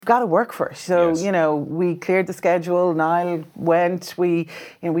got to work for it. So, Yes. we cleared the schedule. Niall went. We'd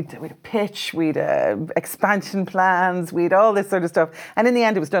a pitch. We'd expansion plans. We'd all this sort of stuff. And in the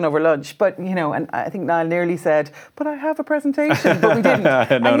end, it was done over lunch. But, and I think Niall nearly said, but I have a presentation. But we didn't.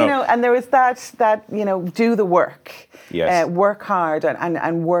 And there was that, do the work. Yes. Work hard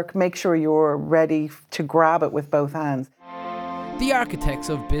and make sure you're ready to grab it with both hands. The Architects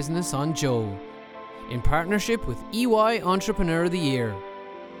of Business on Joe, in partnership with EY Entrepreneur of the Year,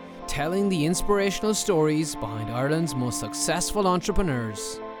 telling the inspirational stories behind Ireland's most successful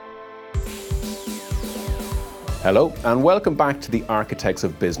entrepreneurs. Hello and welcome back to the Architects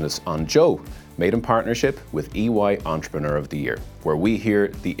of Business on Joe, made in partnership with EY Entrepreneur of the Year, where we hear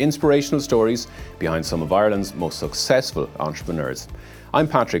the inspirational stories behind some of Ireland's most successful entrepreneurs. I'm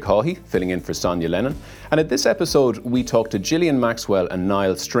Patrick Hawhey, filling in for Sonia Lennon, and in this episode we talk to Gillian Maxwell and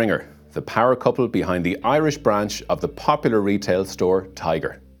Niall Stringer, the power couple behind the Irish branch of the popular retail store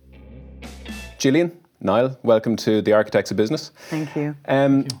Tiger. Gillian, Niall, welcome to the Architects of Business. Thank you.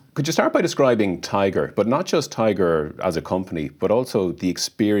 Could you start by describing Tiger, but not just Tiger as a company, but also the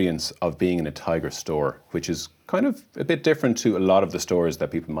experience of being in a Tiger store, which is kind of a bit different to a lot of the stores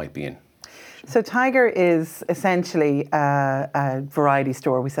that people might be in? So Tiger is essentially a variety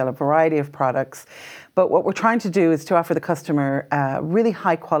store. We sell a variety of products. But what we're trying to do is to offer the customer really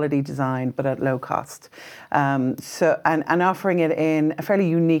high quality design, but at low cost. And offering it in a fairly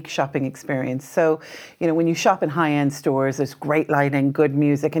unique shopping experience. So, when you shop in high-end stores, there's great lighting, good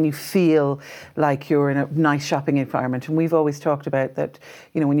music, and you feel like you're in a nice shopping environment. And we've always talked about that,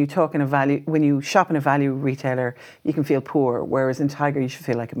 when you shop in a value retailer, you can feel poor, whereas in Tiger, you should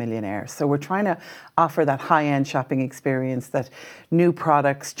feel like a millionaire. So we're trying to offer that high-end shopping experience, that new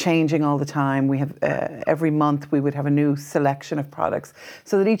products changing all the time. We have every month we would have a new selection of products,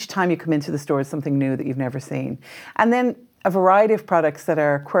 so that each time you come into the store is something new that you've never seen. And then a variety of products that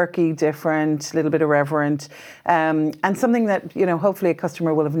are quirky, different, a little bit irreverent, and something that, hopefully a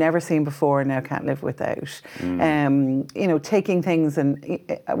customer will have never seen before and now can't live without. Taking things, and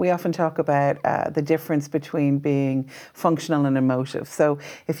we often talk about the difference between being functional and emotive. So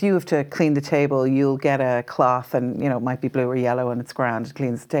if you have to clean the table, you'll get a cloth and, it might be blue or yellow and it's grand, it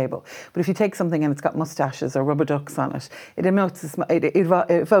cleans the table. But if you take something and it's got mustaches or rubber ducks on it, it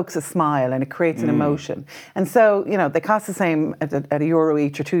evokes a smile and it creates an emotion. And so, they cost the same at €1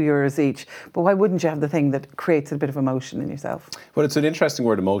 each or €2 each, but why wouldn't you have the thing that creates a bit of emotion in yourself? Well, it's an interesting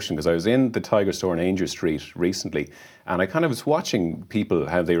word, emotion, because I was in the Tiger store in Ainger Street recently, and I kind of was watching people,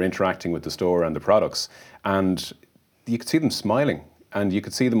 how they were interacting with the store and the products, and you could see them smiling. And you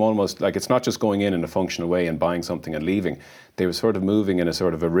could see them almost like it's not just going in a functional way and buying something and leaving. They were sort of moving in a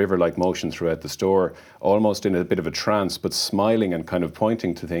sort of a river-like motion throughout the store, almost in a bit of a trance, but smiling and kind of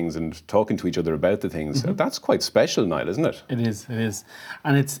pointing to things and talking to each other about the things. Mm-hmm. That's quite special, Niall, isn't it? It is.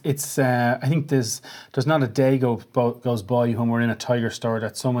 And it's. I think there's not a day goes by when we're in a Tiger store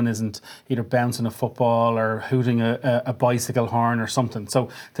that someone isn't either bouncing a football or hooting a bicycle horn or something. So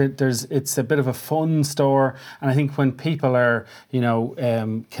it's a bit of a fun store, and I think when people are,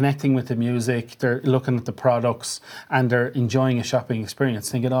 connecting with the music, they're looking at the products, and they're enjoying a shopping experience,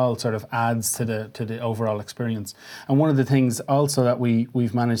 I think it all sort of adds to the overall experience. And one of the things also that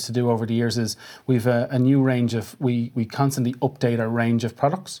we've managed to do over the years is we've a new range of, we constantly update our range of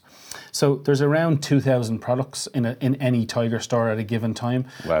products. So there's around 2,000 products in any Tiger store at a given time.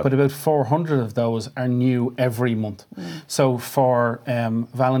 Wow. But about 400 of those are new every month. So for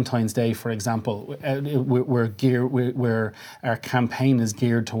Valentine's Day, for example, our campaign is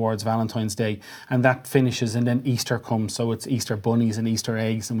geared towards Valentine's Day, and that finishes, and then Easter comes. So it's Easter bunnies and Easter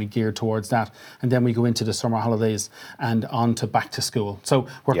eggs, and we gear towards that. And then we go into the summer holidays and on to back to school. So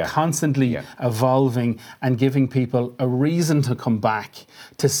we're constantly evolving and giving people a reason to come back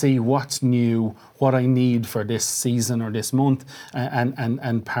to see what's new, what I need for this season or this month,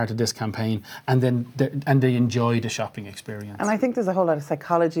 and part of this campaign, and then they enjoy the shopping experience. And I think there's a whole lot of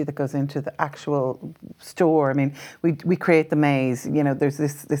psychology that goes into the actual store. I mean, we create the maze. There's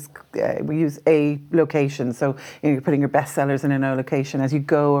this we use a location, so you're putting your bestsellers in a location. As you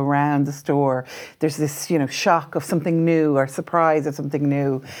go around the store, there's this shock of something new or surprise of something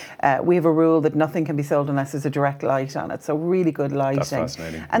new. We have a rule that nothing can be sold unless there's a direct light on it. So really good lighting. That's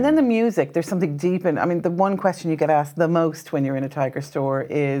fascinating. And then the music. There's something deep. I mean, the one question you get asked the most when you're in a Tiger store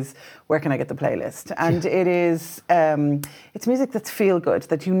is, where can I get the playlist? And it is, it's music that's feel good,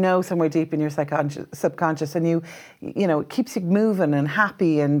 that somewhere deep in your subconscious, and it keeps you moving and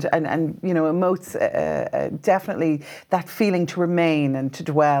happy and emotes definitely that feeling to remain and to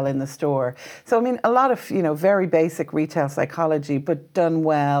dwell in the store. So, I mean, a lot of, very basic retail psychology, but done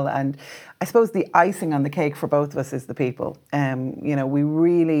well. And I suppose the icing on the cake for both of us is the people. We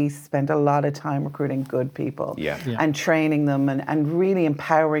really spent a lot of time recruiting good people and training them and really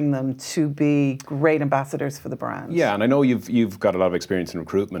empowering them to be great ambassadors for the brand. Yeah, and I know you've got a lot of experience in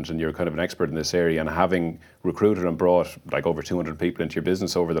recruitment and you're kind of an expert in this area, and having recruited and brought like over 200 people into your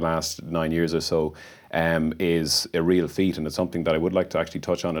business over the last 9 years or so is a real feat, and it's something that I would like to actually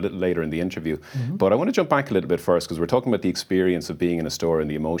touch on a little later in the interview. But I want to jump back a little bit first, because we're talking about the experience of being in a store and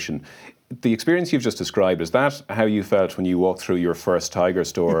the emotion. The experience you've just described, is that how you felt when you walked through your first Tiger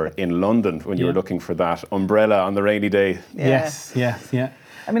store in London when you were looking for that umbrella on the rainy day? Yes.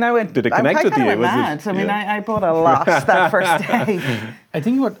 I mean, I went. Did it connect with you? I mad. I mean, I bought a lot that first day. I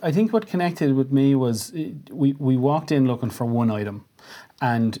think what connected with me was we walked in looking for one item,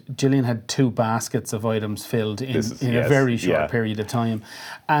 and Gillian had 2 baskets of items filled in a very short period of time.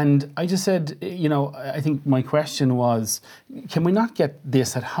 And I just said, I think my question was, can we not get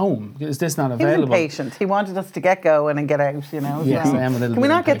this at home? Is this not available? He was impatient. He wanted us to get going and get out, Yes, I am a little bit Can we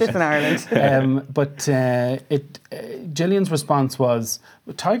not impatient. get this in Ireland? But Gillian's response was,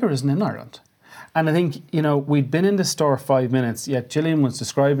 Tiger isn't in Ireland. And I think, we'd been in the store 5 minutes, yet Gillian was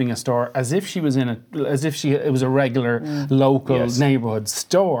describing a store as if it was a regular local neighbourhood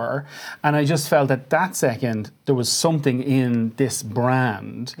store. And I just felt at that second there was something in this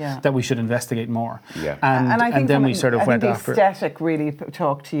brand that we should investigate more. Yeah. And I think then we sort of went the after aesthetic really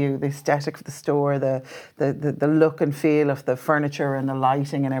talked to you, the aesthetic of the store, the look and feel of the furniture and the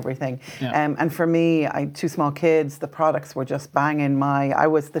lighting and everything. Yeah. And for me, I had 2 small kids, the products were just banging I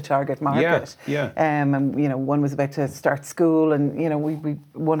was the target market. Yeah. And one was about to start school, and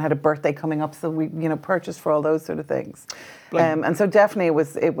one had a birthday coming up, so we purchased for all those sort of things. And so definitely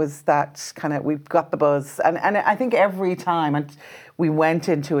it was that kind of, we got the buzz, and I think every time we went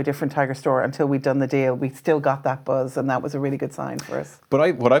into a different Tiger store until we'd done the deal, we still got that buzz, and that was a really good sign for us.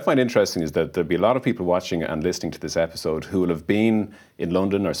 But what I find interesting is that there'll be a lot of people watching and listening to this episode who will have been in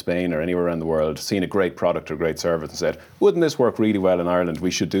London or Spain or anywhere around the world, seen a great product or great service and said, wouldn't this work really well in Ireland?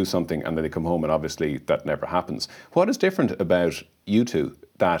 We should do something. And then they come home and obviously that never happens. What is different about you two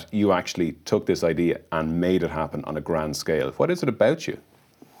that you actually took this idea and made it happen on a grand scale? What is it about you?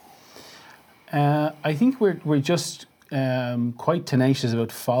 I think we're just quite tenacious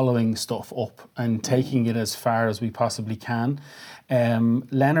about following stuff up and taking it as far as we possibly can.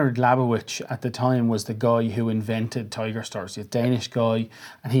 Leonard Labowitz at the time was the guy who invented Tiger stores. He's a Danish guy,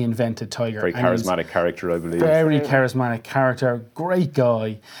 and he invented Tiger. Very charismatic character, I believe. Very charismatic character, great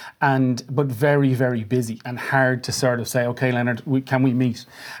guy, but very, very busy and hard to sort of say, okay, Leonard, can we meet?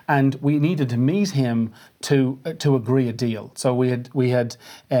 And we needed to meet him to agree a deal. So we had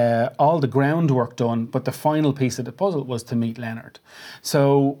all the groundwork done, but the final piece of the puzzle was to meet Leonard.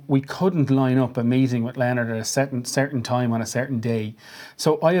 So we couldn't line up a meeting with Leonard at a certain time on a certain day.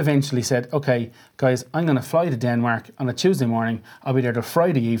 So I eventually said, okay, guys, I'm going to fly to Denmark on a Tuesday morning. I'll be there till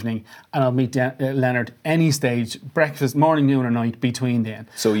Friday evening, and I'll meet Leonard any stage, breakfast, morning, noon, or night between then.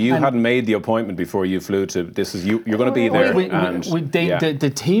 So you hadn't made the appointment before you flew to. This is you. You're going to be there. The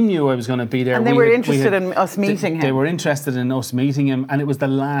team knew I was going to be there, and they were interested in us meeting him. They were interested in us meeting him, and it was the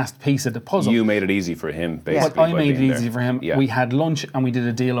last piece of the puzzle. You made it easy for him, basically. I made it easy for him. Yeah. We had lunch, and we did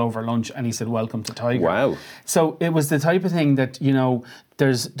a deal over lunch, and he said, "Welcome to Tiger." Wow! So it was the type of thing that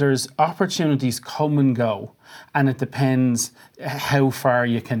there's opportunities come and go, and it depends how far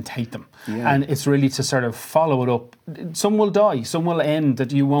you can take them. Yeah. And it's really to sort of follow it up. Some will die, some will end,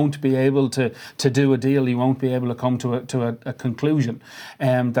 that you won't be able to do a deal, you won't be able to come to a conclusion,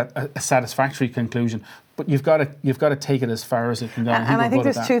 a satisfactory conclusion. But you've got to take it as far as it can go. And I think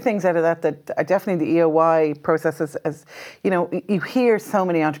there's 2 things out of that definitely the EOY process is, you hear so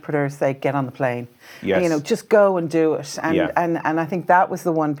many entrepreneurs say, get on the plane. Yes. Just go and do it. And I think that was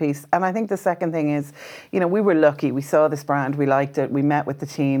the one piece. And I think the second thing is, we were lucky. We saw this brand, we liked it, we met with the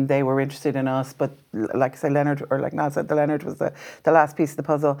team, they were interested in us, but like I say, Leonard, or like Niall said, the Leonard was the last piece of the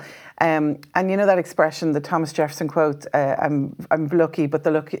puzzle. And that expression, the Thomas Jefferson quote, I'm lucky, but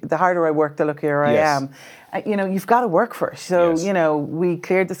the harder I work, the luckier I am. You've got to work for it. So, we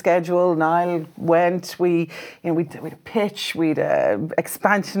cleared the schedule. Niall went. We'd a pitch. We'd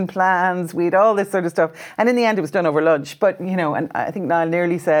expansion plans. We'd all this sort of stuff. And in the end, it was done over lunch. But, and I think Niall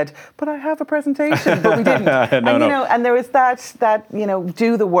nearly said, but I have a presentation. But we didn't. And there was that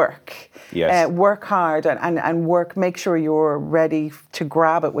do the work. Yes. Work hard and work, make sure you're ready to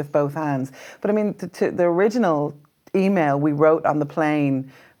grab it with both hands. But I mean, the original email we wrote on the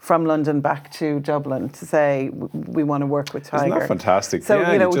plane from London back to Dublin to say we want to work with Tiger. Isn't that fantastic? So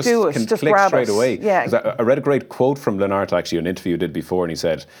yeah, you know, you just do it, can just click grab straight it. away. Yeah. 'Cause I read a great quote from Lennart, actually, an interview he did before, and he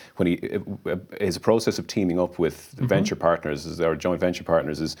said when his process of teaming up with venture partners, or joint venture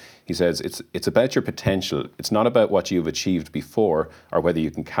partners, is he says it's about your potential. It's not about what you've achieved before or whether you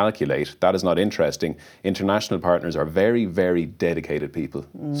can calculate. That is not interesting. International partners are very, very dedicated people.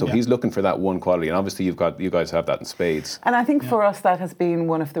 So he's looking for that one quality, and obviously you guys have that in spades. And I think for us that has been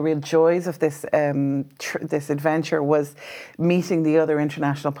one of the real joys of this this adventure, was meeting the other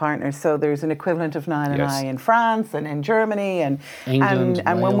international partners. So there's an equivalent of Niall and I in France and in Germany and England,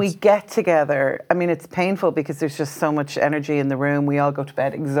 and when we Wales. get together, I mean, it's painful because there's just so much energy in the room. We all go to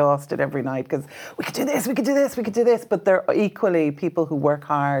bed exhausted every night because we could do this, we could do this, we could do this. But they're equally people who work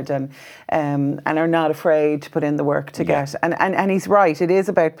hard and are not afraid to put in the work to get. And he's right. It is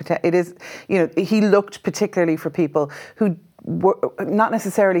about he looked particularly for people who not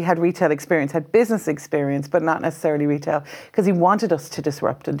necessarily had retail experience, had business experience, but not necessarily retail, because he wanted us to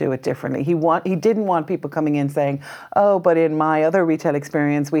disrupt and do it differently. He didn't want people coming in saying, oh, but in my other retail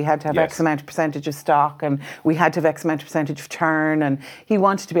experience, we had to have X amount of percentage of stock and we had to have X amount of percentage of turn. And he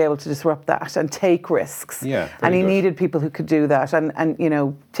wanted to be able to disrupt that and take risks. Yeah, and he good. needed people who could do that. And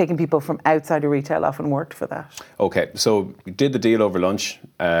taking people from outside of retail often worked for that. Okay, so we did the deal over lunch.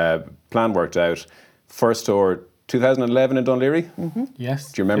 Plan worked out. First store, 2011 in Dunleary?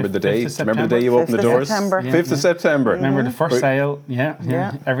 Yes. Do you remember the day? Fifth of Do you remember the day you 5th opened the of doors? September. 5th of September. Remember the first sale?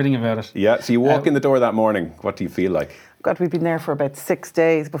 Yeah. Everything about it. Yeah, so you walk in the door that morning. What do you feel like? God, we'd been there for about 6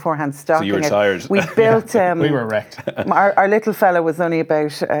 days beforehand stocking you were it. tired. We built... We were wrecked. Our little fella was only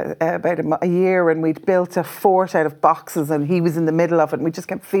about a year, and we'd built a fort out of boxes, and he was in the middle of it, and we just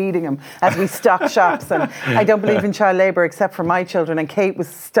kept feeding him as we stocked shops. And I don't believe in child labour except for my children, and Kate was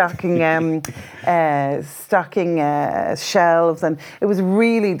stocking shelves, and it was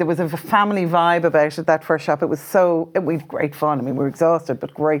really, there was a family vibe about it, that first shop. It was we had great fun. I mean, we were exhausted,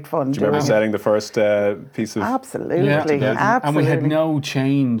 but great fun. Do you remember selling the first piece of... Absolutely. Yeah. Absolutely. And we had no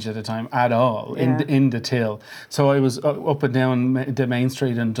change at the time at all in the till. So I was up and down the main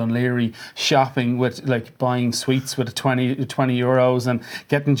street in Dunleary shopping with, like, buying sweets with 20 euros and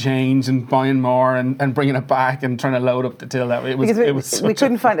getting change and buying more and bringing it back and trying to load up the till. We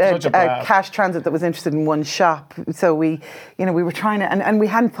couldn't find a cash transit that was interested in one shop. So we were trying to, and we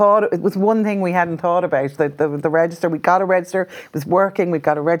hadn't thought, it was one thing we hadn't thought about, the register. We got a register, it was working, we'd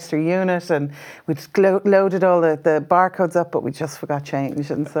got a register unit, and we'd loaded all the barcodes up, but we just forgot change.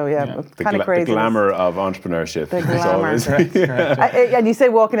 And so, kind of crazy. The glamour of entrepreneurship. The glamour. Correct. And you say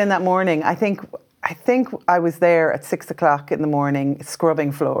walking in that morning, I think I was there at 6 o'clock in the morning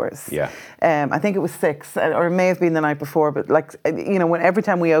scrubbing floors. Yeah. I think it was 6, or it may have been the night before, but when every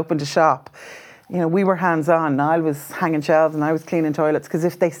time we opened a shop, we were hands-on. Niall was hanging shelves and I was cleaning toilets, because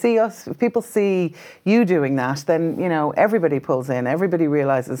if people see you doing that, then, everybody pulls in. Everybody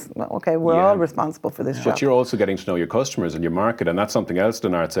realises, well, okay, we're all responsible for this job. But you're also getting to know your customers and your market, and that's something else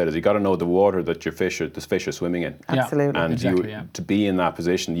Lennart said, is you got to know the water that the fish are swimming in. Absolutely. And exactly, to be in that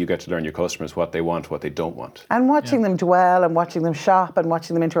position, you get to learn your customers, what they want, what they don't want. And watching them dwell and watching them shop and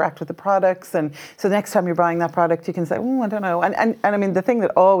watching them interact with the products. And so the next time you're buying that product, you can say, I don't know. And I mean, the thing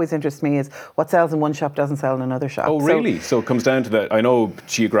that always interests me is what sells in one shop doesn't sell in another shop. Oh, really? So it comes down to that. I know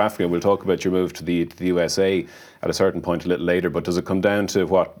geographically, we'll talk about your move to the USA at a certain point a little later, but does it come down to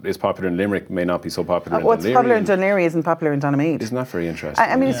what is popular in Limerick may not be so popular in Dunleary? What's popular in Dunleary isn't popular in Donaghmede. Isn't that very interesting?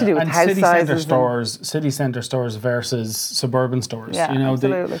 I mean, it's to do with and house city centre stores versus suburban stores. Yeah,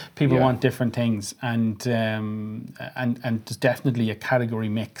 absolutely. People want different things, and there's definitely a category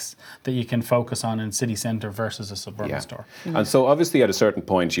mix that you can focus on in city centre versus a suburban store. And so obviously at a certain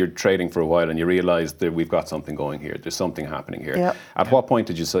point you're trading for a while and you realise that we've got something going here. There's something happening here. Yep. At what point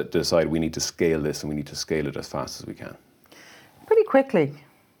did you decide we need to scale this and we need to scale it as fast as we can? Pretty quickly.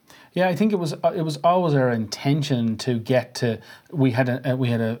 Yeah, I think it was always our intention to get to. We had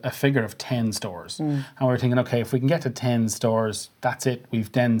a figure of 10 stores, and we were thinking, okay, if we can get to 10 stores, that's it. We've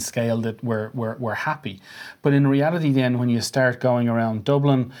then scaled it. We're happy. But in reality, then when you start going around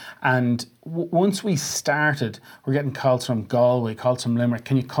Dublin, and once we started, we're getting calls from Galway, calls from Limerick.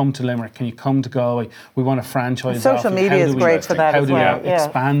 Can you come to Limerick? Can you come to Galway? We want a franchise. Social media is great for that as well. How do we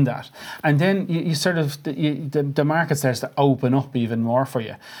expand that? And then you sort of the market starts to open up even more for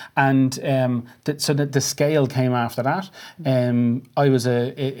you. And so that the scale came after that. I was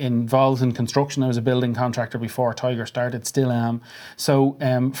involved in construction. I was a building contractor before Tiger started, still am. So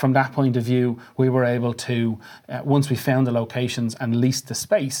from that point of view, we were able to, once we found the locations and leased the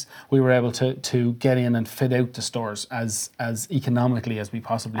space, we were able to get in and fit out the stores as economically as we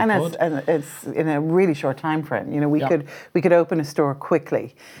possibly could. And it's in a really short time frame. You know, we could open a store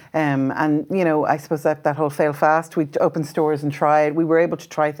quickly. And, you know, I suppose that whole fail fast, we opened stores and tried. We were able to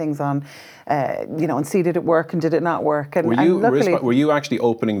try things on, you know, and see did it work and did it not work. And were you actually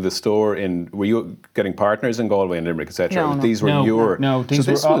opening the store were you getting partners in Galway and Limerick, etc.? No, these were your... No, these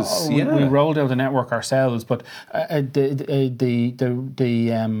we rolled out the network ourselves, but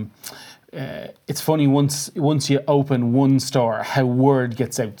it's funny once you open one store, how word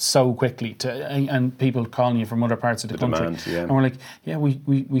gets out so quickly and people calling you from other parts of the country. Demand, yeah. And we're like, yeah,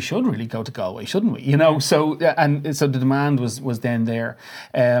 we should really go to Galway, shouldn't we? You know, so the demand was then there.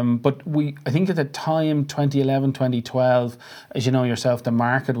 But I think at the time, 2011, 2012, as you know yourself, the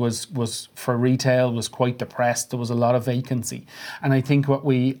market was for retail was quite depressed. There was a lot of vacancy, and I think what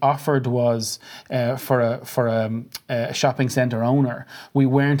we offered was for a shopping centre owner, we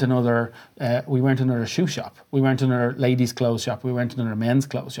weren't another shoe shop. We weren't another ladies' clothes shop. We weren't another men's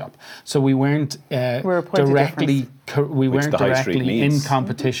clothes shop. So we weren't directly in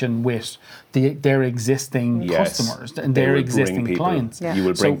competition with their existing customers and their existing clients. Yeah. You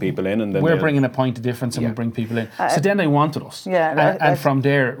will bring people in, and then we're bringing a point of difference, and we bring people in. So then they wanted us. Yeah, and from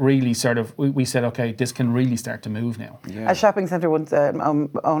there, really sort of, we said, okay, this can really start to move now. Yeah. A shopping centre once,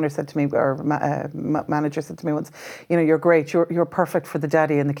 owner said to me, or manager said to me once, you know, you're great. You're perfect for the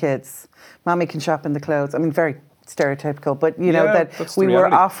daddy and the kids. Mommy can shop in the clothes. I mean, very stereotypical, but you know that we were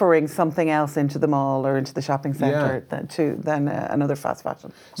offering something else into the mall or into the shopping centre than another fast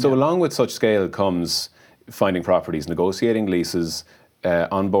fashion. So along with such scale comes finding properties, negotiating leases,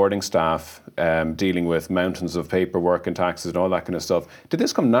 onboarding staff, dealing with mountains of paperwork and taxes and all that kind of stuff. Did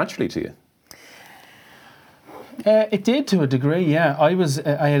this come naturally to you? It did to a degree, yeah.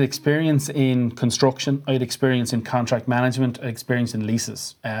 I had experience in construction. I had experience in contract management. I had experience in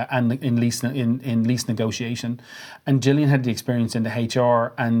leases and in lease negotiation. And Gillian had the experience in the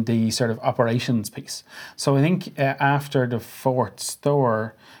HR and the sort of operations piece. So I think after the fourth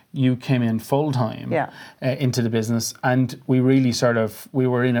store, you came in full time into the business, and we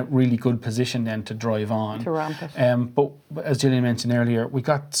were in a really good position then to drive on. To ramp it. But as Gillian mentioned earlier, we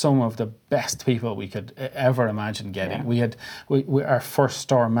got some of the best people we could ever imagine getting. Yeah. Our first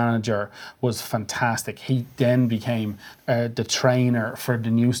store manager was fantastic. He then became the trainer for the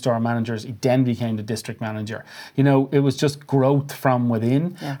new store managers. He then became the district manager. You know, it was just growth from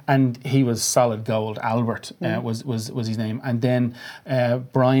within, and he was solid gold. Albert was his name, and then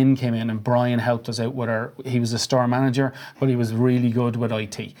Brian came in, and Brian helped us out with he was a store manager, but he was really good with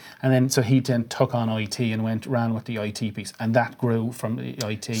IT. And then, so he then took on IT and ran with the IT piece, and that grew from the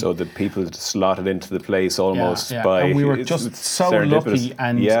IT. So the people slotted into the place almost by... And we were just so lucky,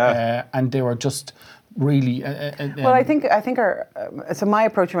 and they were just really... well, I think so my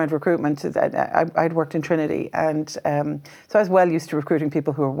approach around recruitment is I'd worked in Trinity, and so I was well used to recruiting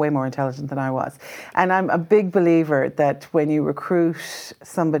people who were way more intelligent than I was. And I'm a big believer that when you recruit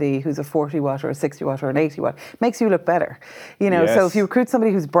somebody who's a 40 watt or a 60 watt or an 80 watt, it makes you look better. You know, so if you recruit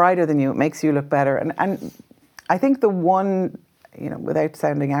somebody who's brighter than you, it makes you look better. And I think the one... you know, without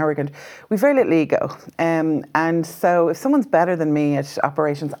sounding arrogant, we've very little ego. And so if someone's better than me at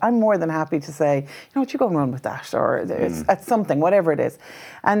operations, I'm more than happy to say, you know what, you go and run with that, or at something, whatever it is.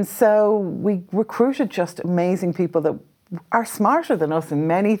 And so we recruited just amazing people that are smarter than us in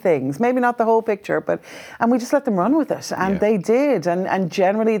many things, maybe not the whole picture, and we just let them run with it, and they did, and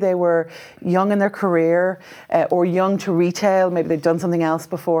generally they were young in their career or young to retail, maybe they'd done something else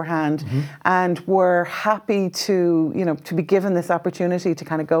beforehand, and were happy to, you know, to be given this opportunity to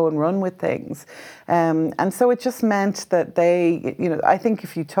kind of go and run with things, and so it just meant that they, you know, I think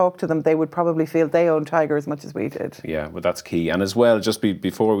if you talk to them, they would probably feel they own Tiger as much as we did. Yeah, well, that's key. And as well, just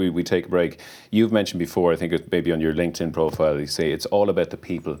before we take a break, you've mentioned before, I think it maybe on your LinkedIn profile, you say it's all about the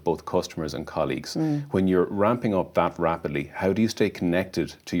people, both customers and colleagues. When you're ramping up that rapidly, how do you stay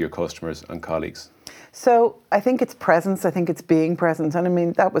connected to your customers and colleagues? So I think it's presence. I think it's being present. And I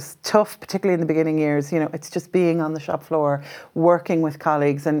mean, that was tough, particularly in the beginning years. You know, it's just being on the shop floor, working with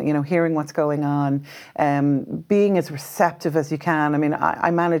colleagues and, you know, hearing what's going on, being as receptive as you can. I mean, I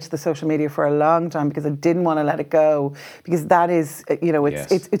managed the social media for a long time because I didn't want to let it go, because that is, you know,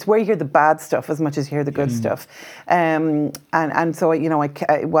 it's where you hear the bad stuff as much as you hear the good stuff. And so, you know,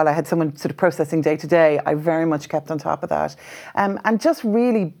 while I had someone sort of processing day to day, I very much kept on top of that. And just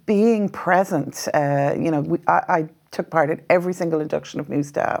really being present. You know, I took part in every single induction of new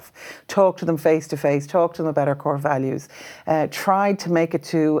staff, talked to them face to face, talked to them about our core values, tried to make it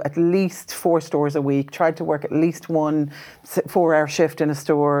to at least 4 stores a week, tried to work at least 1 4-hour shift in a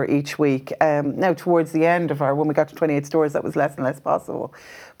store each week. Now, towards the end of when we got to 28 stores, that was less and less possible.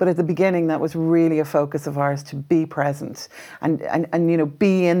 But at the beginning, that was really a focus of ours, to be present and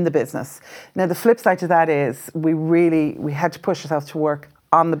be in the business. Now, the flip side to that is we had to push ourselves to work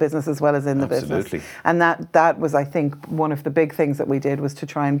on the business as well as in the Absolutely. business. And that was, I think, one of the big things that we did, was to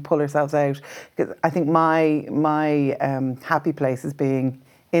try and pull ourselves out. Because I think my happy place is being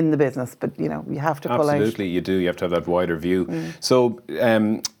in the business, but you have to pull out. Absolutely, you do. You have to have that wider view. So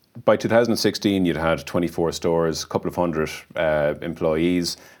by 2016, you'd had 24 stores, a couple of hundred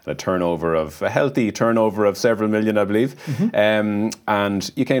employees, a healthy turnover of several million, I believe.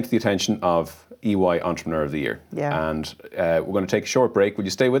 And you came to the attention of EY Entrepreneur of the Year. Yeah. And we're going to take a short break. Would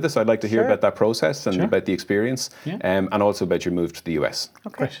you stay with us? I'd like to hear Sure. about that process and Sure. about the experience, and also about your move to the US.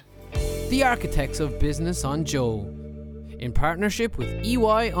 Okay. Great. The Architects of Business on Joe, in partnership with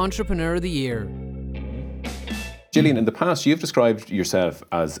EY Entrepreneur of the Year. Gillian, in the past, you've described yourself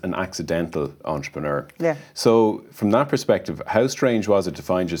as an accidental entrepreneur. Yeah. So, from that perspective, how strange was it to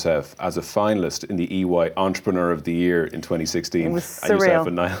find yourself as a finalist in the EY Entrepreneur of the Year in 2016? It was And yourself surreal.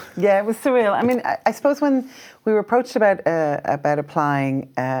 and Niall. Yeah, it was surreal. I mean, I suppose when we were approached about applying,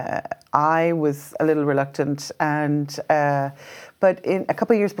 I was a little reluctant, but in a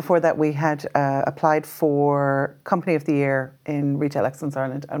couple of years before that, we had applied for Company of the Year in Retail Excellence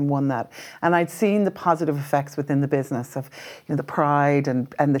Ireland and won that. And I'd seen the positive effects within the business of the pride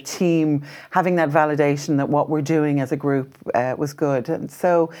and the team having that validation that what we're doing as a group was good. And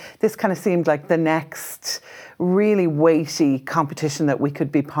so this kind of seemed like the next really weighty competition that we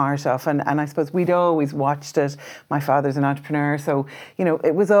could be part of. And I suppose we'd always watched it. My father's an entrepreneur, so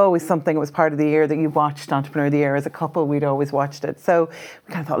it was always something. It was part of the year that you watched Entrepreneur of the Year as a couple. We'd always watched it. So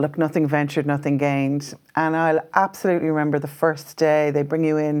we kind of thought, look, nothing ventured, nothing gained. And I'll absolutely remember the first day they bring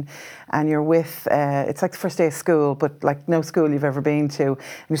you in and you're with, it's like the first day of school, but like no school you've ever been to. And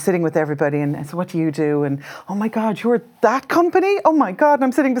you're sitting with everybody and so what do you do? And oh my God, you're that company? Oh my God, and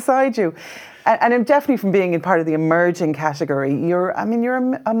I'm sitting beside you. And I'm definitely, from being in part of the emerging category, you're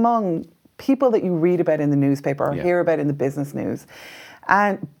among people that you read about in the newspaper or hear about in the business news.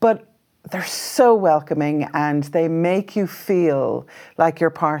 But they're so welcoming and they make you feel like you're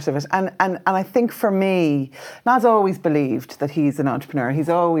part of it. And I think for me, Niall's always believed that he's an entrepreneur. He's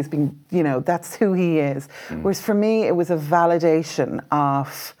always been, that's who he is. Whereas for me, it was a validation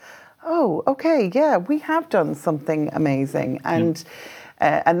of, oh, okay, yeah, we have done something amazing. And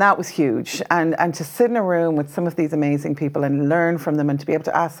that was huge. And to sit in a room with some of these amazing people and learn from them and to be able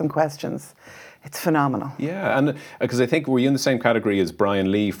to ask them questions, it's phenomenal. Yeah, and because I think, were you in the same category as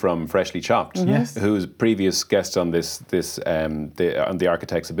Brian Lee from Freshly Chopped? Yes. Who's previous guest on on the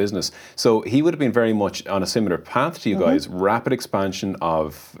Architects of Business. So he would have been very much on a similar path to you guys, rapid expansion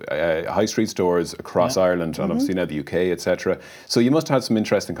of high street stores across Ireland and obviously now the UK, etc. So you must have had some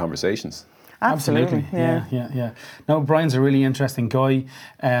interesting conversations. Absolutely. Yeah. No, Brian's a really interesting guy,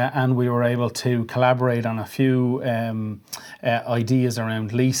 and we were able to collaborate on a few ideas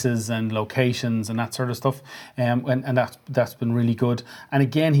around leases and locations and that sort of stuff, and that's been really good. And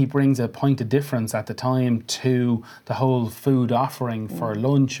again, he brings a point of difference at the time to the whole food offering for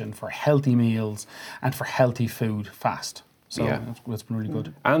lunch and for healthy meals and for healthy food fast. So it's been really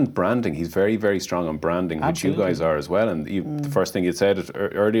good. And branding. He's very, very strong on branding, Absolutely. which you guys are as well. And the first thing you said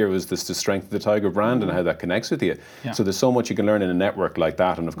earlier was the strength of the Tiger brand and how that connects with you. Yeah. So there's so much you can learn in a network like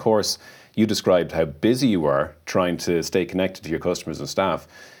that. And of course, you described how busy you were trying to stay connected to your customers and staff.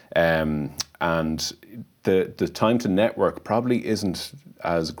 And the time to network probably isn't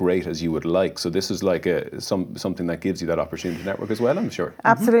as great as you would like. So this is like something that gives you that opportunity to network as well, I'm sure.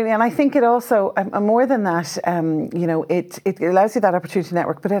 Absolutely. And I think it also, more than that, it allows you that opportunity to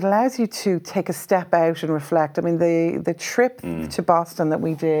network, but it allows you to take a step out and reflect. I mean, the trip to Boston that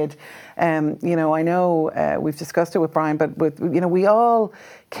we did, I know we've discussed it with Brian, but we all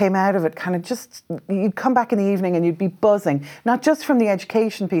came out of it kind of just, you'd come back in the evening and you'd be buzzing, not just from the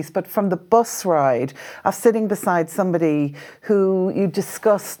education piece, but from the bus ride of sitting beside somebody who you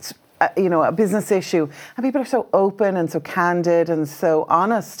discussed a business issue, and people are so open and so candid and so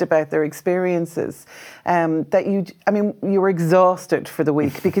honest about their experiences that you were exhausted for the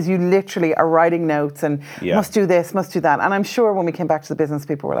week because you literally are writing notes and must do this, must do that. And I'm sure when we came back to the business,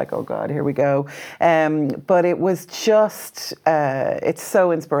 people were like, oh God, here we go. But it was just, it's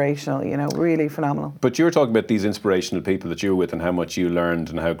so inspirational, really phenomenal. But you were talking about these inspirational people that you were with and how much you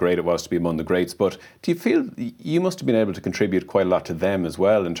learned and how great it was to be among the greats. But do you feel you must have been able to contribute quite a lot to them as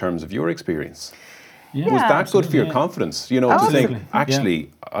well in terms of your experience? Was that good for your confidence? You know, to think, Absolutely.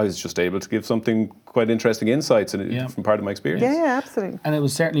 actually, I was just able to give something quite interesting insights from part of my experience. Yeah, absolutely. And it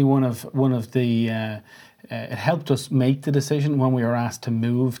was certainly one of the. It helped us make the decision when we were asked to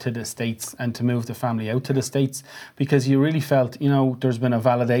move to the States and to move the family out to the States, because you really felt, you know, there's been a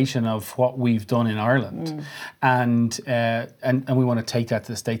validation of what we've done in Ireland, and we want to take that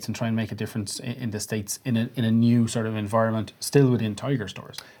to the States and try and make a difference in the States in a new sort of environment, still within Tiger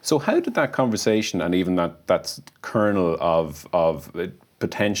stores. So how did that conversation and even that kernel of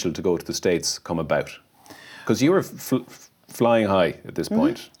potential to go to the States come about? Because you were flying high at this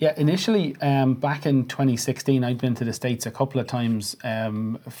point. Yeah, initially back in 2016, I'd been to the States a couple of times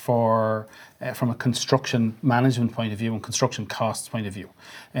from a construction management point of view and construction costs point of view.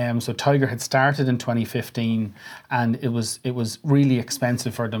 So Tiger had started in 2015, and it was really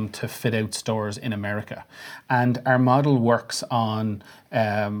expensive for them to fit out stores in America. And our model works on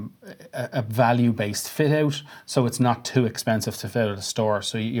a value-based fit out, so it's not too expensive to fit out a store.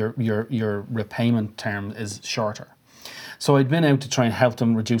 So your repayment term is shorter. So I'd been out to try and help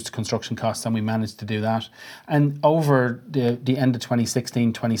them reduce the construction costs, and we managed to do that. And over the end of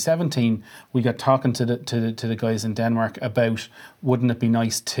 2016, 2017, we got talking to the guys in Denmark about, wouldn't it be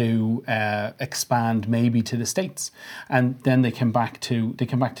nice to expand maybe to the States? And then they came back to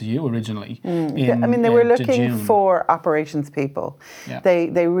you originally. They were looking for operations people. Yeah.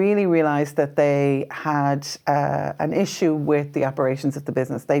 They really realised that they had an issue with the operations of the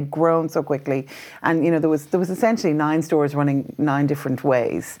business. They'd grown so quickly, and you know there was essentially 9 stores running 9 different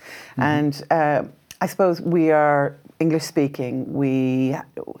ways. And I suppose we are English speaking. We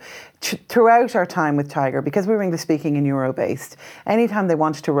throughout our time with Tiger, because we were English speaking and Euro based, anytime they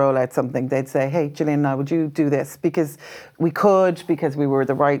wanted to roll out something, they'd say, "Hey, Gillian, now would you do this?" Because we could, because we were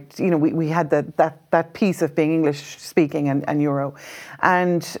the right, you know, we had that piece of being English speaking and Euro,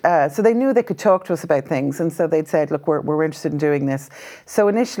 and so they knew they could talk to us about things, and so they'd said, "Look, we're interested in doing this." So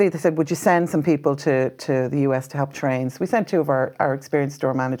initially they said, "Would you send some people to the US to help train?" So we sent 2 of our experienced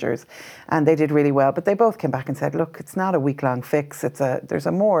store managers, and they did really well. But they both came back and said, "Look, it's not a week-long fix. There's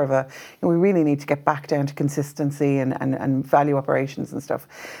a more of a, you know, we really need to get back down to consistency and value operations and stuff."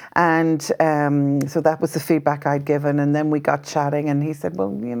 And so that was the feedback I'd given. And then we got chatting, and he said,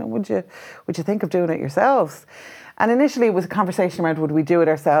 "Well, you know, would you think of doing it yourselves?" And initially it was a conversation around, would we do it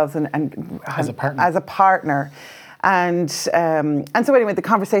ourselves and as a partner. And so anyway, the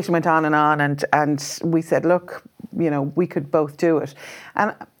conversation went on, and we said, "Look, you know, we could both do it."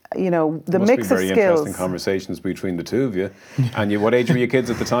 And you know, the mix of skills. Must be very interesting conversations between the 2 of you. And what age were your kids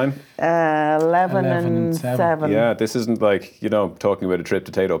at the time? 11 and 7. Yeah, this isn't like, you know, talking about a trip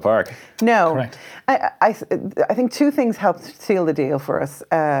to Tato Park. No. Correct. I think 2 things helped seal the deal for us.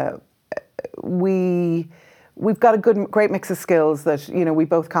 We've got a great mix of skills that, you know, we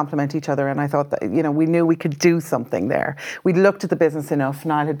both complement each other, and I thought that, you know, we knew we could do something there. We'd looked at the business enough.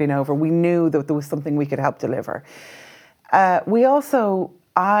 Niall had been over. We knew that there was something we could help deliver. We also...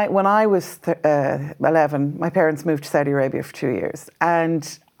 when I was 11, my parents moved to Saudi Arabia for 2 years,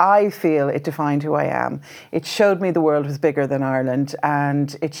 and I feel it defined who I am. It showed me the world was bigger than Ireland,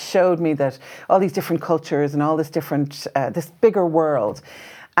 and it showed me that all these different cultures and all this different, this bigger world.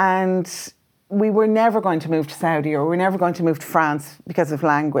 And we were never going to move to Saudi, or we were never going to move to France because of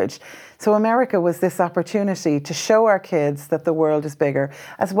language. So America was this opportunity to show our kids that the world is bigger,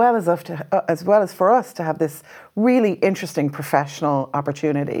 as well as for us to have this really interesting professional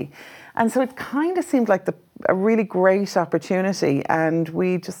opportunity. And so it kind of seemed like a really great opportunity, and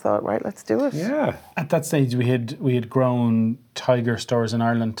we just thought, right, let's do it. Yeah. At that stage, we had grown Tiger stores in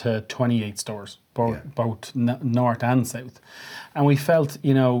Ireland to 28 stores, both north and south. And we felt,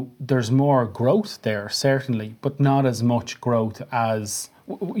 you know, there's more growth there, certainly, but not as much growth as,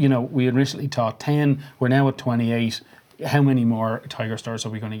 you know, we initially thought 10, we're now at 28. How many more Tiger stores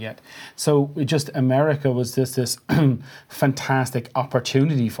are we going to get? So America was this fantastic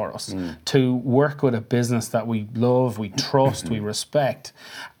opportunity for us to work with a business that we love, we trust, we respect,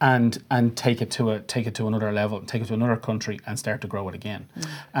 and take it to another level, take it to another country, and start to grow it again.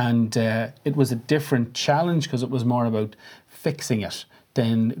 And it was a different challenge because it was more about fixing it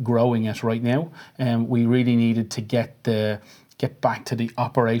than growing it right now. And we really needed to get back to the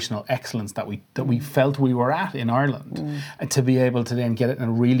operational excellence that we felt we were at in Ireland, to be able to then get it in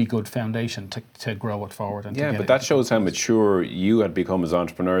a really good foundation to grow it forward. And but that shows how mature you had become as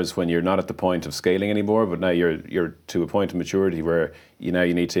entrepreneurs when you're not at the point of scaling anymore, but now you're to a point of maturity where you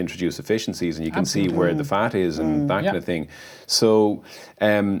need to introduce efficiencies, and you can see where the fat is and that kind of thing. So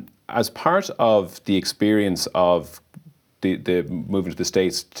as part of the experience of the moving to the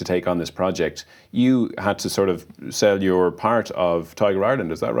States to take on this project, you had to sort of sell your part of Tiger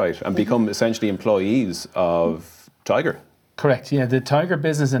Ireland, is that right? And become essentially employees of Tiger. Correct. Yeah, the Tiger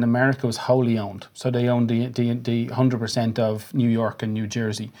business in America was wholly owned, so they owned the 100% of New York and New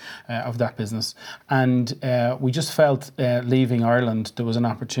Jersey of that business, and we just felt leaving Ireland there was an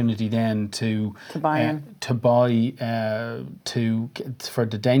opportunity then for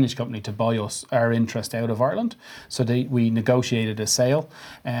the Danish company to buy us our interest out of Ireland. So we negotiated a sale,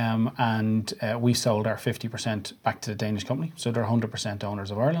 and we sold our 50% back to the Danish company. So they're 100% owners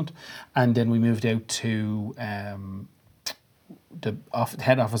of Ireland, and then we moved out to the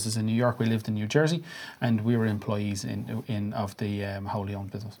head offices in New York. We lived in New Jersey, and we were employees of the wholly owned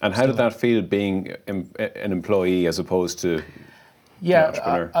business. And how did that feel, being an employee as opposed to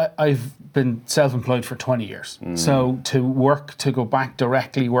I've been self-employed for 20 years. So to go back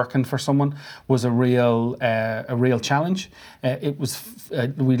directly working for someone was a real challenge.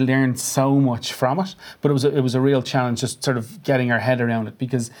 We learned so much from it, but it was a real challenge just sort of getting our head around it,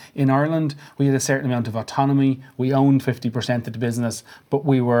 because in Ireland we had a certain amount of autonomy. We owned 50% of the business, but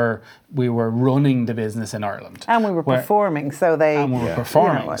we were running the business in Ireland. And we were performing, so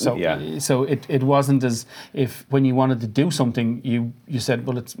performing. So it wasn't as if when you wanted to do something, you said,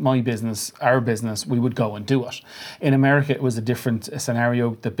 well, it's my business, our business, we would go and do it. In America, it was a different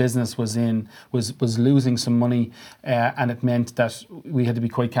scenario. The business was losing some money, and it meant that we had to be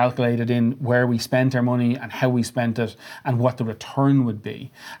quite calculated in where we spent our money and how we spent it and what the return would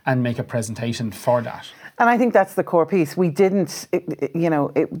be, and make a presentation for that. And I think that's the core piece. We didn't,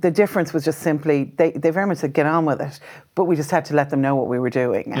 the difference was just simply, they very much said, get on with it, but we just had to let them know what we were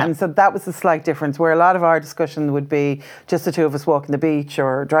doing. Yeah. And so that was the slight difference, where a lot of our discussion would be just the two of us walking the beach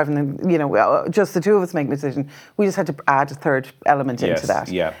or driving, just the two of us making a decision. We just had to add a third element into that.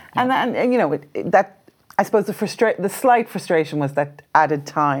 Yeah. And that, I suppose the slight frustration was that added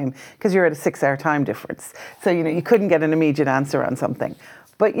time, because you're at a 6-hour time difference. So, you couldn't get an immediate answer on something.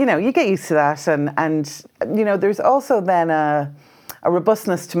 But, you get used to that. And there's also then a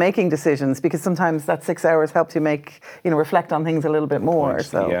robustness to making decisions, because sometimes that 6 hours helps you make, reflect on things a little bit more.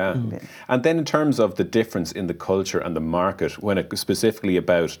 Yeah. And then in terms of the difference in the culture and the market, when it specifically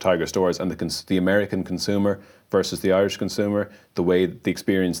about Tiger stores and the American consumer versus the Irish consumer, the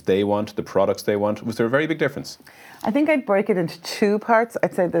experience they want, the products they want, was there a very big difference? I think I'd break it into two parts.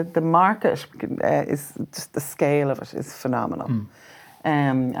 I'd say that the market is just, the scale of it is phenomenal.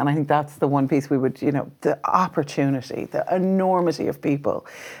 And I think that's the one piece we would, the opportunity, the enormity of people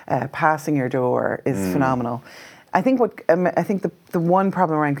passing your door is phenomenal. I think the one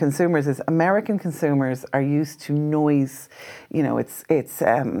problem around consumers is American consumers are used to noise. It's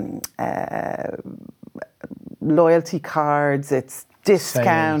loyalty cards, it's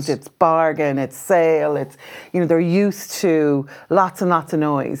discount, sales. It's bargain, it's sale, it's, they're used to lots and lots of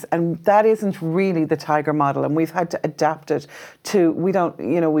noise. And that isn't really the Tiger model. And we've had to adapt it to, we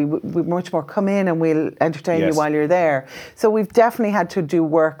much more come in and we'll entertain you while you're there. So we've definitely had to do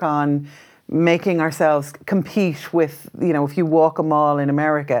work on making ourselves compete with, if you walk a mall in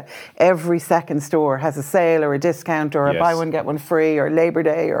America, every second store has a sale or a discount or a buy one, get one free or Labor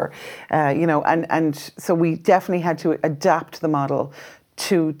Day or, and so we definitely had to adapt the model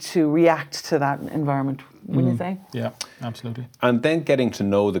to react to that environment, wouldn't you say? Yeah, absolutely. And then getting to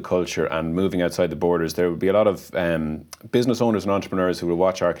know the culture and moving outside the borders, there will be a lot of business owners and entrepreneurs who will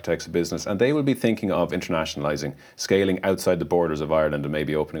watch Architects of Business, and they will be thinking of internationalising, scaling outside the borders of Ireland and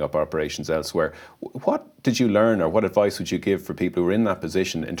maybe opening up operations elsewhere. What did you learn, or what advice would you give for people who are in that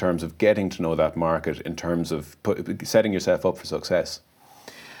position in terms of getting to know that market, in terms of setting yourself up for success?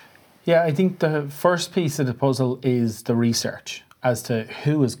 Yeah, I think the first piece of the puzzle is the research as to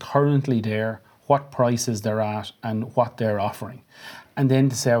who is currently there, what prices they're at, and what they're offering. And then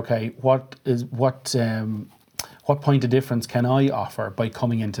to say, okay, what point of difference can I offer by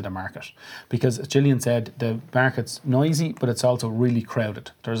coming into the market? Because as Gillian said, the market's noisy, but it's also really crowded.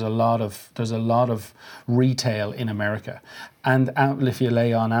 There's a lot of retail in America. And if you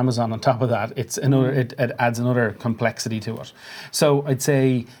lay on Amazon on top of that, it adds another complexity to it. So I'd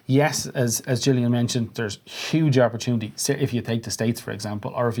say, yes, as Gillian mentioned, there's huge opportunity. So if you take the States, for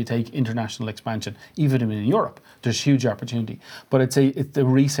example, or if you take international expansion, even in Europe, there's huge opportunity. But I'd say the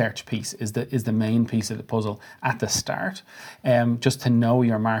research piece is the main piece of the puzzle at the start, just to know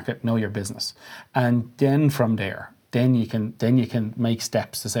your market, know your business. And then from there, then you can make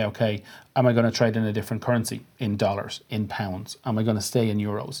steps to say, okay, am I going to trade in a different currency, in dollars, in pounds? Am I going to stay in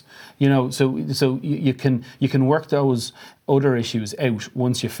euros? So you can work those other issues out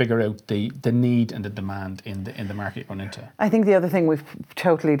once you figure out the need and the demand in the market you're going into. I think the other thing we've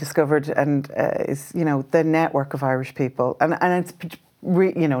totally discovered is the network of Irish people, and it's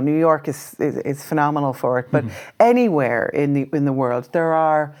New York is phenomenal for it, but anywhere in the world there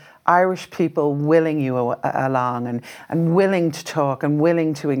are Irish people willing you along and willing to talk and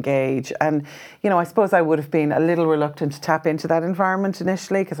willing to engage. And, I suppose I would have been a little reluctant to tap into that environment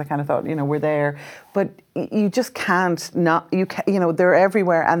initially because I kind of thought, we're there. But you just can't they're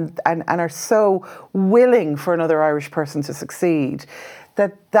everywhere and are so willing for another Irish person to succeed.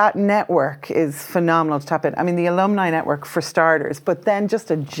 That network is phenomenal to tap in. I mean, the alumni network for starters, but then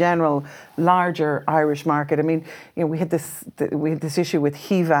just a general larger Irish market. I mean, we had this issue with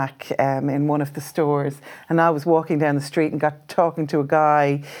HVAC in one of the stores, and I was walking down the street and got talking to a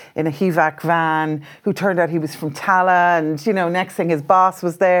guy in a HVAC van who turned out he was from Tala, and next thing his boss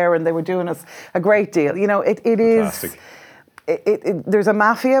was there, and they were doing us a great deal. It is. There's a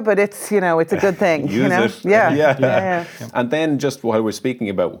mafia, but it's it's a good thing. Yeah. And then just while we're speaking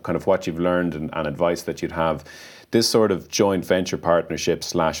about kind of what you've learned and advice that you'd have, this sort of joint venture partnership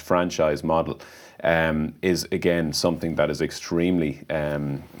 / franchise model is again something that is extremely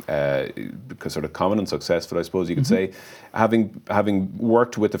sort of common and successful, I suppose you could say. Having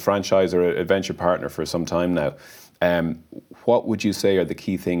worked with a franchise or a venture partner for some time now, what would you say are the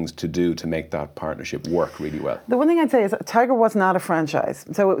key things to do to make that partnership work really well? The one thing I'd say is Tiger was not a franchise,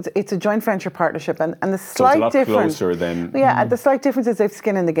 so it's a joint venture partnership, and the slight so it's a lot difference. Closer than. Yeah, the slight difference is they've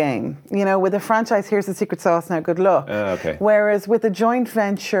skin in the game. With a franchise, here's the secret sauce. Now, good luck. Okay. Whereas with a joint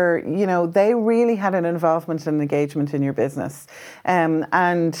venture, they really had an involvement and engagement in your business, and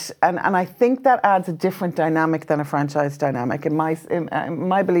I think that adds a different dynamic than a franchise dynamic. And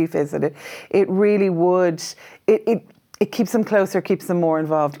my belief is that it really would. It keeps them closer, keeps them more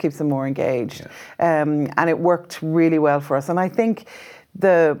involved, keeps them more engaged, and it worked really well for us. And I think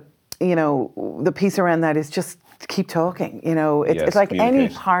the piece around that is just keep talking. It's like any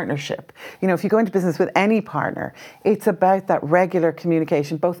partnership. If you go into business with any partner, it's about that regular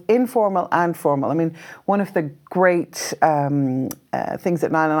communication, both informal and formal. I mean, one of the great things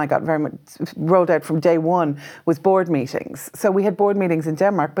that Niall and I got very much rolled out from day one was board meetings. So we had board meetings in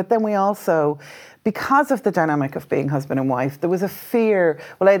Denmark, but then we also, because of the dynamic of being husband and wife, there was a fear.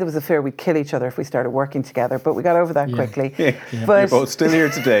 Well, there was a fear we'd kill each other if we started working together, but we got over that quickly. Yeah. But you're both still here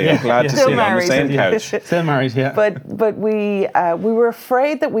today. I'm glad to see you on the same couch. Still married, yeah. But we were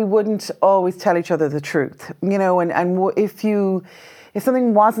afraid that we wouldn't always tell each other the truth, and if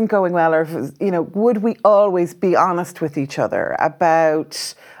something wasn't going well, or would we always be honest with each other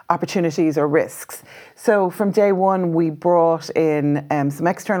about opportunities or risks? So from day one, we brought in some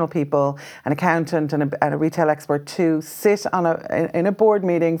external people, an accountant and a retail expert, to sit in a board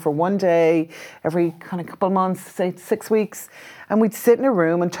meeting for one day every kind of couple of months, say 6 weeks, and we'd sit in a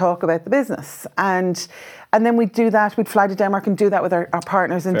room and talk about the business. And then we'd do that. We'd fly to Denmark and do that with our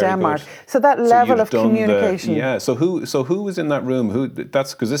partners in Denmark. Good. So that level of communication. So who was in that room?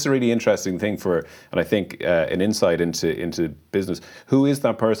 That's because this is a really interesting thing and I think an insight into business. Who is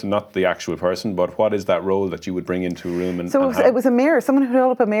that person? Not the actual person, but what is that role that you would bring into a room? It was a mirror. Someone who'd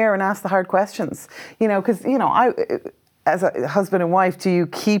hold up a mirror and ask the hard questions. Because as a husband and wife, do you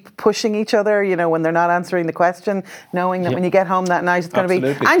keep pushing each other, when they're not answering the question, knowing that when you get home that night it's going to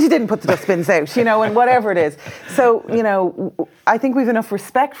be, and you didn't put the dustbins out, and whatever it is. So, I think we've enough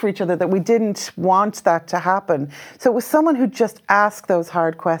respect for each other that we didn't want that to happen. So it was someone who just asked those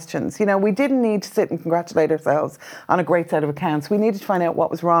hard questions. We didn't need to sit and congratulate ourselves on a great set of accounts. We needed to find out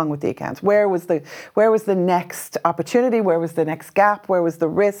what was wrong with the accounts. Where was the next opportunity? Where was the next gap? Where was the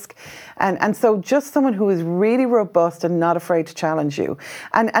risk? And so just someone who is really robust and not afraid to challenge you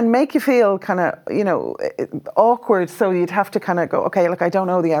and make you feel kind of, awkward. So you'd have to kind of go, okay, look, I don't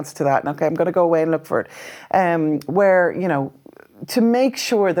know the answer to that. And okay, I'm going to go away and look for it. Where, to make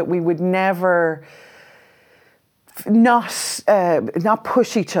sure that we would never not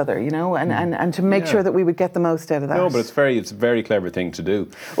push each other, and to make sure that we would get the most out of that. No, but it's a very clever thing to do.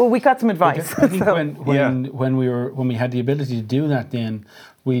 Well, we got some advice. I think when we had the ability to do that, then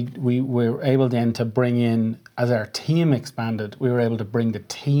we were able then to bring in, as our team expanded, we were able to bring the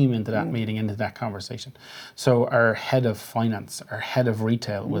team into that meeting, into that conversation. So our head of finance, our head of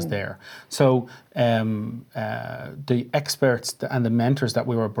retail was there. So the experts and the mentors that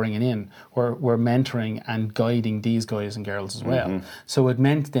we were bringing in were mentoring and guiding these guys and girls as well. So it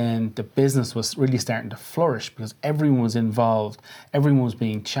meant then the business was really starting to flourish because everyone was involved, everyone was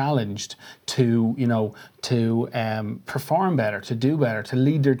being challenged to to perform better, to do better, to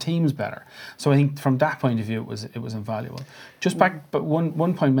lead their teams better. So I think from that point of view, it was invaluable. Just back, but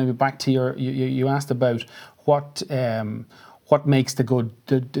one point maybe back to you asked about what makes the good.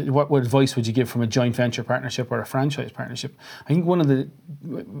 What advice would you give from a joint venture partnership or a franchise partnership? I think one of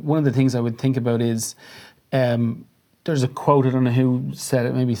the things I would think about is. There's a quote, I don't know who said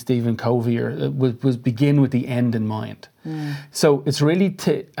it, maybe Stephen Covey, or was begin with the end in mind. So it's really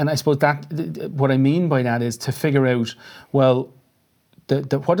and I suppose that what I mean by that is to figure out, well,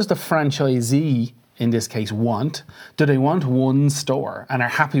 what does the franchisee in this case want? Do they want one store and are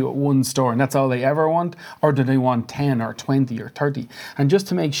happy with one store and that's all they ever want? Or do they want 10 or 20 or 30? And just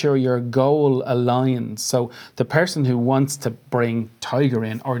to make sure your goal aligns. So the person who wants to bring Tiger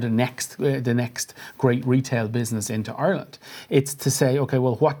in or the next great retail business into Ireland, it's to say, okay,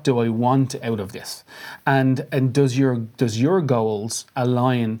 well, what do I want out of this? And does your goals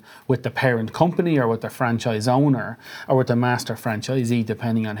align with the parent company or with the franchise owner or with the master franchisee,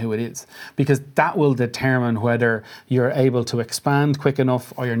 depending on who it is? Because that will determine whether you're able to expand quick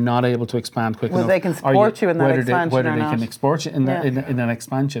enough or you're not able to expand quick enough. Whether they can support you in that expansion whether or they not. can export you in that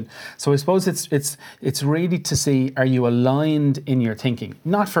expansion. So I suppose it's really to see, are you aligned in your thinking?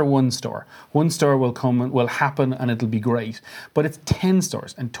 Not for one store. One store will come and will happen and it'll be great. But it's 10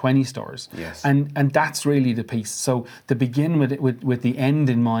 stores and 20 stores. Yes. And that's really the piece. So to begin with the end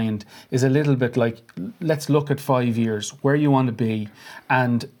in mind is a little bit like, let's look at 5 years, where you want to be,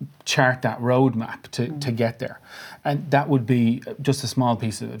 and chart that roadmap to get there. And that would be just a small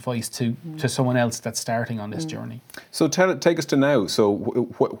piece of advice to someone else that's starting on this journey. So take us to now. So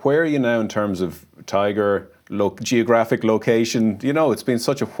where are you now in terms of Tiger, geographic location? You know, it's been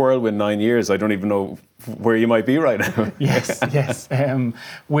such a whirlwind 9 years. I don't even know where you might be right now. Yes.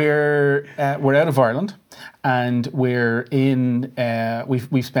 We're out of Ireland, and we're in.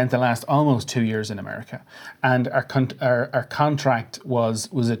 We've spent the last almost 2 years in America, and our contract was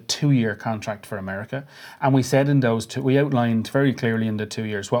a 2-year contract for America, and we said in those we outlined very clearly in the 2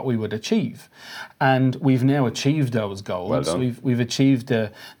 years what we would achieve, and we've now achieved those goals. Well done. We've achieved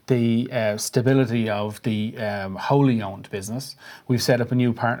the stability of the wholly owned business. We've set up a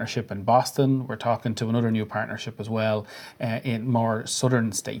new partnership in Boston. We're talking to another new partnership as well in more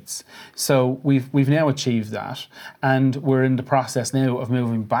southern states. So we've now achieved that, and we're in the process now of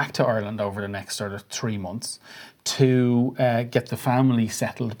moving back to Ireland over the next sort of 3 months to get the family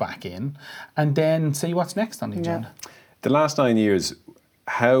settled back in, and then see what's next on the agenda. The last 9 years,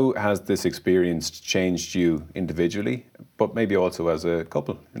 how has this experience changed you individually, but maybe also as a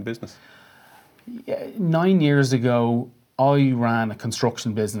couple in business? 9 years ago, I ran a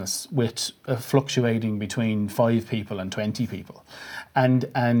construction business with fluctuating between 5 people and 20 people,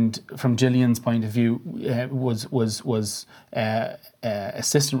 and from Gillian's point of view, was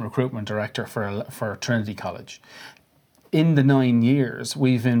assistant recruitment director for Trinity College. In the 9 years,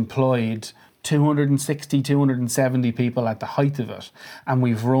 we've employed 260, 270 people at the height of it, and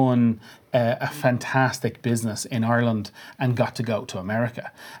we've run a fantastic business in Ireland and got to go to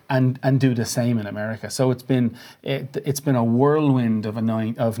America and do the same in America. So it's been a whirlwind of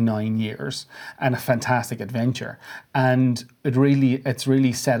 9 years and a fantastic adventure, and it's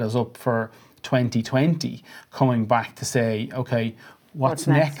really set us up for 2020, coming back to say, okay, what's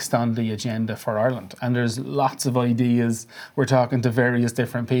next on the agenda for Ireland? And there's lots of ideas. We're talking to various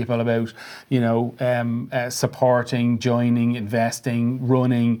different people about, supporting, joining, investing,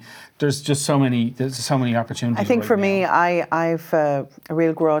 running. There's so many opportunities. I think right for now. me, I've a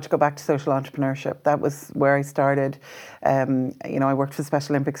real grudge to go back to social entrepreneurship. That was where I started. I worked for the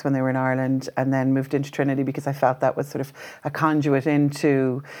Special Olympics when they were in Ireland, and then moved into Trinity because I felt that was sort of a conduit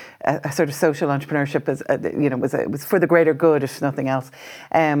into a sort of social entrepreneurship. It was for the greater good, if nothing else.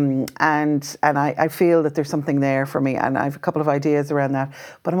 And I feel that there's something there for me, and I have a couple of ideas around that.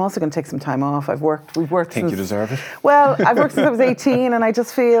 But I'm also going to take some time off. We've worked. Think you deserve it? Well, I've worked since I was 18, and I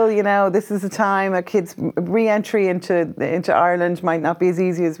just feel, this is a time a kid's re-entry into Ireland might not be as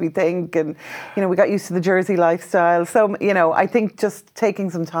easy as we think, and we got used to the Jersey lifestyle. So I think just taking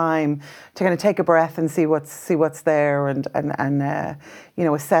some time to kind of take a breath and see what's there, and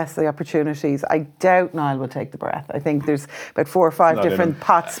assess the opportunities. I doubt Niall will take the breath. I think there's about 4 or 5 different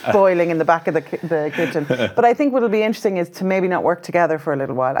pots boiling in the back of the kitchen. But I think what'll be interesting is to maybe not work together for a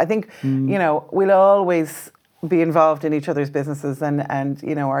little while. I think we'll always be involved in each other's businesses,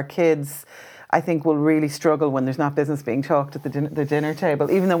 and our kids, I think, will really struggle when there's not business being talked at the dinner table,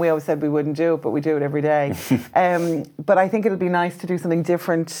 even though we always said we wouldn't do it, but we do it every day. But I think it'll be nice to do something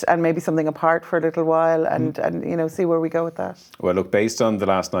different and maybe something apart for a little while, and see where we go with that. Well, look, based on the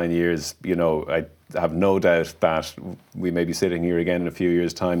last 9 years, have no doubt that we may be sitting here again in a few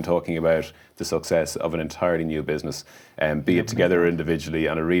years' time talking about the success of an entirely new business, be it together or individually.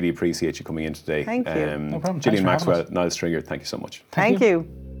 And I really appreciate you coming in today. Thank you. No problem. Gillian Thanks for having Maxwell, Niall Stringer, thank you so much. Thank you.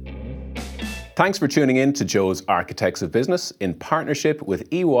 Thanks for tuning in to Joe's Architects of Business in partnership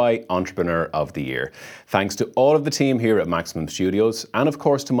with EY Entrepreneur of the Year. Thanks to all of the team here at Maximum Studios, and of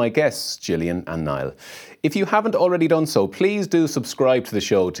course to my guests, Gillian and Niall. If you haven't already done so, please do subscribe to the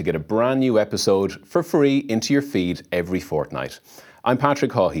show to get a brand new episode for free into your feed every fortnight. I'm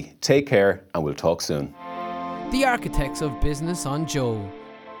Patrick Hawhey. Take care, and we'll talk soon. The Architects of Business on Joe,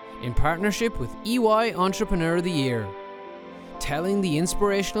 in partnership with EY Entrepreneur of the Year. Telling the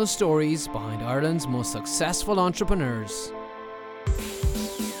inspirational stories behind Ireland's most successful entrepreneurs.